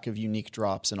vendors, the lack of unique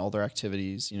drops in all their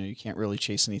activities. You can't really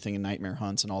chase anything in Nightmare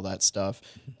Hunts and all that stuff.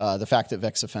 The fact that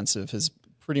Vex Offensive has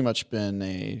pretty much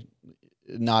been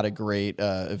not a great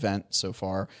event so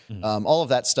far. All of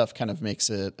that stuff kind of makes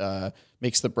the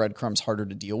breadcrumbs harder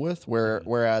to deal with.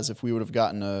 Whereas if we would have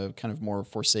gotten a kind of more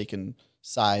Forsaken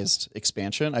sized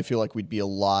expansion, I feel like we'd be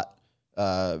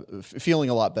feeling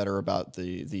a lot better about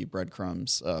the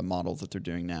breadcrumbs model that they're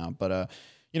doing now. But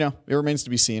it remains to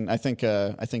be seen. I think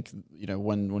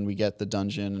when we get the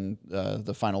dungeon and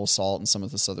the final assault and some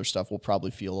of this other stuff, we'll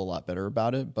probably feel a lot better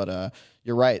about it. But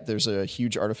you're right. There's a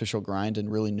huge artificial grind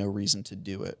and really no reason to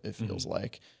do it, it feels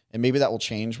like. And maybe that will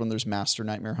change when there's Master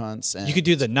Nightmare Hunts. And you could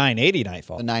do the 980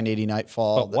 Nightfall. The 980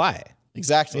 Nightfall. But why?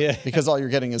 Exactly. Yeah. Because all you're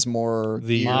getting is more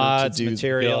The gear mods, to do.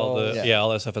 material. all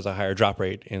that stuff has a higher drop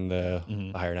rate in the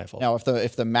higher Nightfall. Now,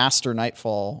 if the Master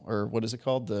Nightfall, or what is it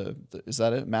called? Is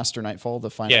that it? Master Nightfall,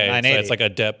 the final. yeah, 980. it's like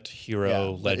Adept, Hero, Yeah.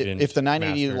 Legend. If the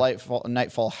 980 Master.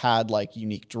 Nightfall had like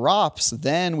unique drops,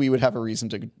 then we would have a reason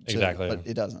to Exactly. But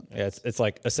it doesn't. Yeah, it's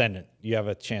like Ascendant. You have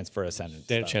a chance for Ascendant.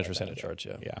 Stand a stuff chance like for that. Senate charge,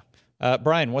 yeah. Yeah.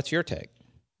 Brian, what's your take?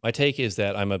 My take is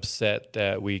that I'm upset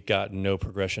that we got no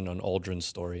progression on Aldrin's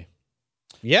story.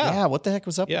 Yeah. What the heck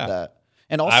was up Yeah. with that?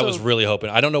 And also, I was really hoping.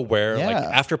 I don't know where. Like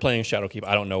Yeah. after playing Shadowkeep,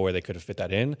 I don't know where they could have fit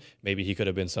that in. Maybe he could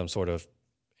have been some sort of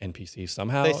NPC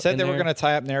somehow. They said in they were there. going to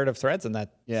tie up narrative threads, and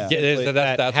that Yeah. Yeah,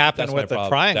 that happened that's with my the problem.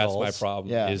 triangles. That's my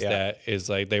problem. Yeah. Is Yeah. that is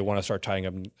like they want to start tying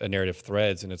up a narrative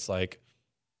threads, and it's like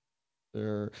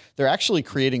they're actually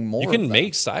creating more. you of can them.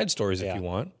 make side stories Yeah. if you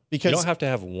want. Because- you don't have to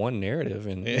have one narrative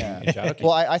in Shadowkeep.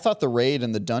 Well, I thought the raid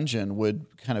and the dungeon would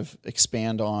kind of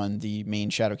expand on the main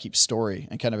Shadowkeep story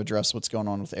and kind of address what's going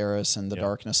on with Eris and the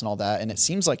darkness and all that. And it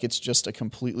seems like it's just a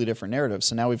completely different narrative.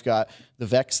 So now we've got the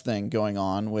Vex thing going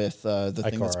on with the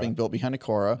thing that's Ikora. being built behind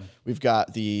Ikora. We've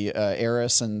got the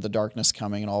Eris and the darkness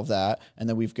coming and all of that. And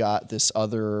then we've got this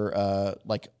other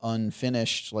like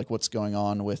unfinished, like what's going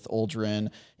on with Uldren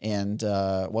and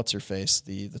what's her face,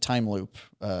 the time loop.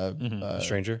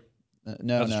 Stranger. No,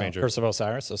 Not a no. stranger. Curse of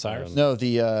Osiris. No,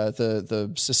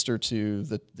 the sister to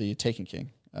the Taken King,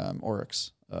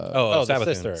 Oryx. Oh, the Savathun.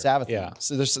 sister. Savathun. Yeah.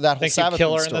 So there's that whole Think you Savathun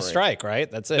kill her in story. the strike, right?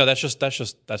 That's it. No, that's just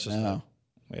No.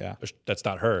 yeah. that's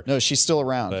not her. No, she's still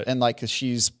around, But- and like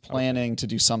she's planning to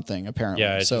do something apparently.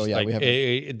 Yeah, it's so just yeah, like, we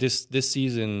have. this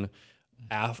season.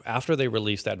 After they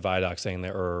released that Vidoc saying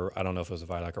that, or I don't know if it was a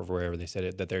Vidoc or wherever they said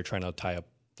it, that they're trying to tie up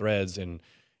threads and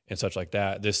such like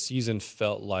that. This season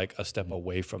felt like a step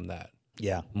away from that,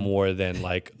 Yeah. more than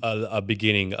like a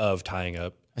beginning of tying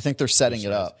up. I think they're setting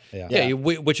it up. Yeah. Yeah,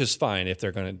 which is fine if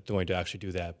they're going to actually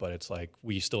do that. But it's like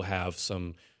we still have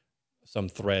some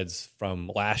threads from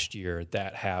last year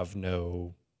that have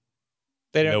no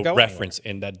They don't go reference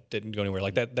and that didn't go anywhere.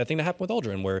 Like that thing that happened with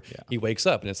Uldren where he wakes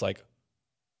up and it's like,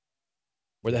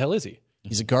 where the hell is he?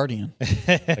 He's a guardian.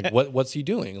 Like what's he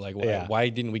doing? Like why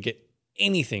didn't we get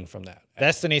anything from that?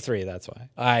 Destiny 3, that's why.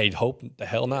 I hope the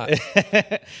hell not.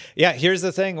 Yeah, here's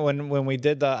the thing. When we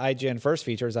did the IGN first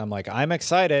features, I'm like, I'm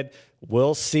excited.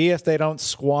 We'll see if they don't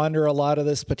squander a lot of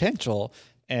this potential.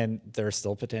 And there's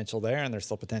still potential there, and there's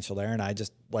still potential there. And I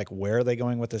just like, where are they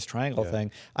going with this triangle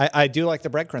thing? I do like the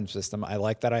breadcrumb system. I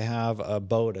like that I have a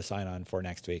bow to sign on for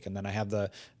next week. And then I have the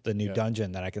new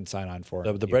dungeon that I can sign on for.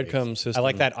 in a The few breadcrumb weeks. system. I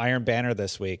like that Iron Banner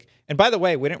this week. And by the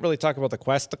way, we didn't really talk about the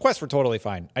quests. The quests were totally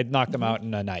fine. I knocked them out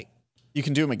in a night. You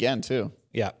can do them again too.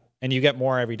 Yeah. And you get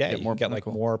more every day. You more get like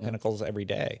pinnacle. more pinnacles every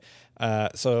day.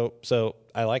 So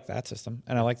I like that system.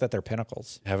 And I like that they're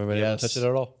pinnacles. Haven't been able to touch it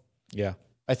at all. Yeah.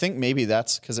 I think maybe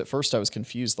that's because at first I was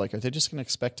confused. Like, are they just going to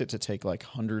expect it to take like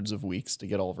hundreds of weeks to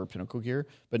get all of our pinnacle gear?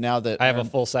 But now that I have a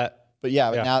full set. But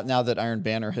now that Iron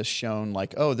Banner has shown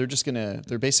like, oh, they're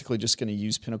basically just gonna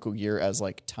use pinnacle gear as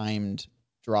like timed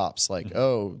drops. Like,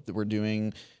 oh, we're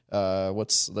doing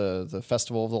what's the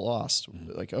Festival of the Lost.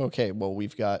 Like, okay, well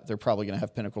they're probably gonna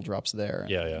have pinnacle drops there.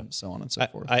 And so on and so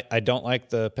forth. I don't like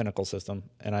the pinnacle system,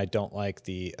 and I don't like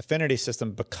the affinity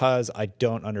system because I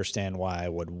don't understand why I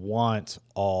would want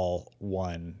all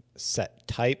one set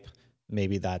type.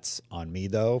 Maybe that's on me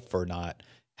though for not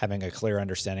having a clear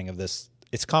understanding of this.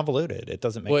 It's convoluted. It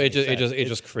doesn't make. Well, any sense. it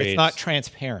just creates. It's not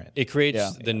transparent. It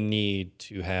creates the need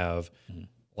to have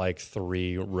like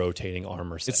 3 rotating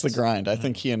armor it's sets. the grind. I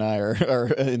think he and I are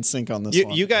in sync on this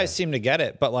one. You guys seem to get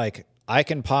it, but like I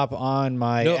can pop on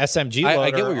my No, SMG I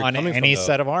loader get where you're on coming from, any though.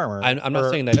 set of armor. I'm not or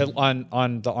saying that-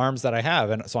 on the arms that I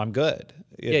have, and so I'm good.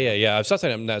 Yeah.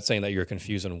 I'm not saying that you're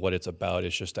confused on what it's about.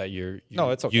 It's just that No,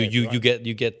 it's okay. You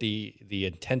get the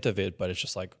intent of it, but it's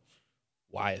just like,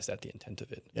 why is that the intent of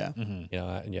it? Yeah. You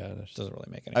know, It doesn't really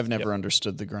make any. I've never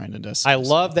understood the grind in Destiny. I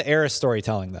love the Eris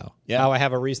storytelling though. Yeah. How I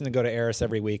have a reason to go to Eris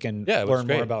every week and Yeah, it was learn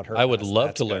great. more about her. I would past. love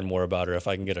That's to good. learn more about her if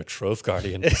I can get a Trove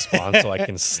Guardian to spawn so I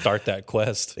can start that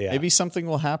quest. Yeah. Maybe something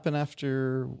will happen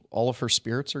after all of her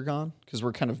spirits are gone because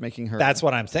we're kind of making her. That's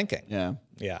what I'm thinking. yeah.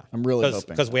 Yeah. I'm really hoping.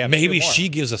 because we have Maybe 2 more. she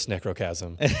gives us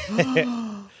Necrochasm.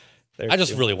 There's I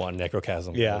just 2 really want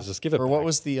Necrochasm. Yeah. Guys. Just give it Or back. what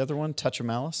was the other one? Touch of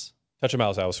Malice. Touch of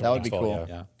Malice? That was from That would be Nightfall, cool.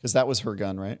 Yeah. Because that was her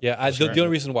gun, right? Yeah, the only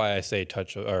reason why I say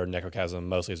Touch or Necrochasm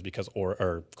mostly is because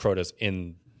or Crota's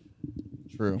in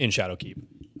True. Shadowkeep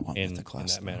want in Mythic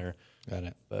class, that manner. Got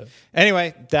it. But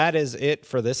Anyway, that is it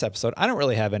for this episode. I don't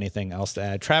really have anything else to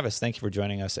add. Travis, thank you for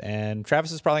joining us. And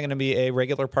Travis is probably going to be a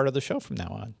regular part of the show from now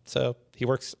on. So he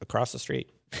works across the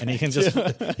street And he can just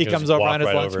he comes just over walk on his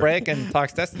right lunch over. break and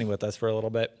talks Destiny with us for a little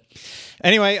bit.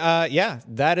 Anyway, yeah,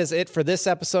 that is it for this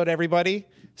episode, everybody.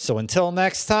 So until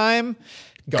next time,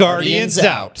 Guardians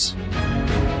out.